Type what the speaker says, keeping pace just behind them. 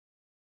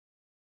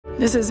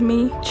This is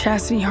me,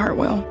 Chastity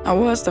Hartwell. I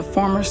was the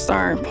former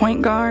star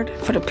point guard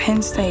for the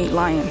Penn State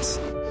Lions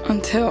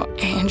until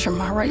I injured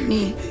my right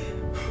knee.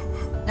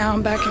 Now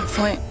I'm back in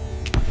Flint,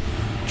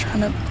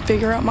 trying to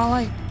figure out my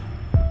life.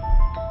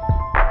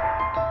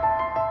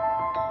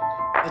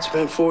 It's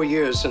been 4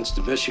 years since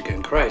the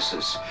Michigan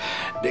crisis.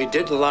 They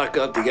didn't lock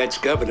up the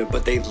ex-governor,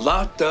 but they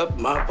locked up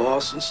my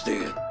boss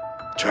instead.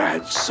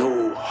 Tried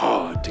so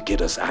hard to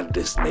get us out of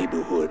this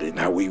neighborhood, and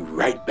now we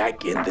right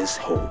back in this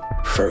hole.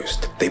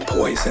 First, they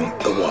poison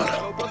the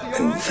water,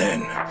 and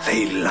then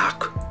they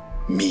lock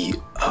me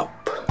up.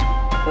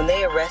 When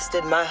they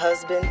arrested my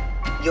husband,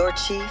 your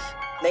chief,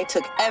 they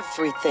took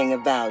everything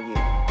of value.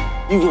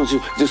 You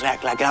gonna just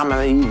act like I'm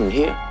not even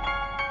here?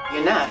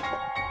 You're not.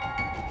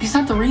 He's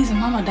not the reason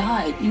Mama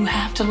died. You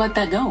have to let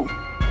that go.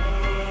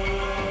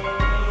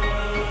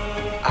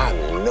 I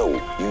know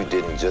you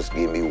didn't just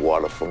give me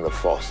water from the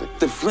faucet.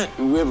 The Flint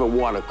River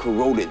water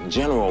corroded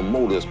General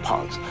Motors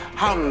parts.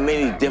 How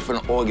many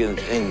different organs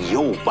in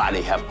your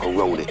body have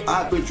corroded?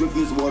 I've been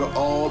drinking this water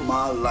all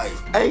my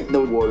life. Ain't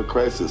no water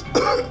crisis.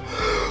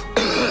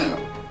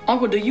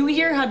 Uncle, do you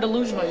hear how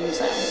delusional you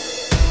sound?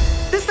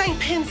 This ain't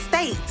Penn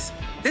State.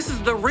 This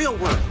is the real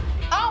world.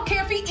 I don't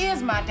care if he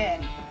is my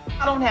daddy.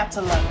 I don't have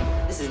to love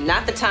him. This is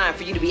not the time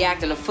for you to be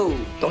acting a fool.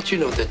 Don't you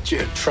know that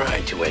you're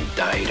trying to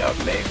indict our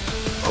mayor?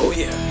 Oh,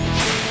 yeah.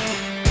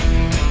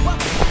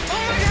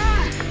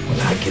 When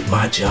I get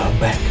my job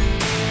back,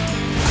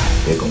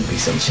 there gonna be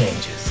some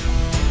changes.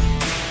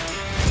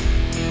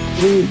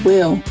 We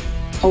will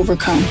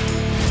overcome.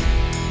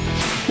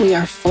 We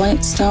are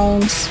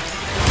Flintstones,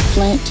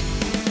 Flint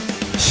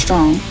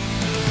strong.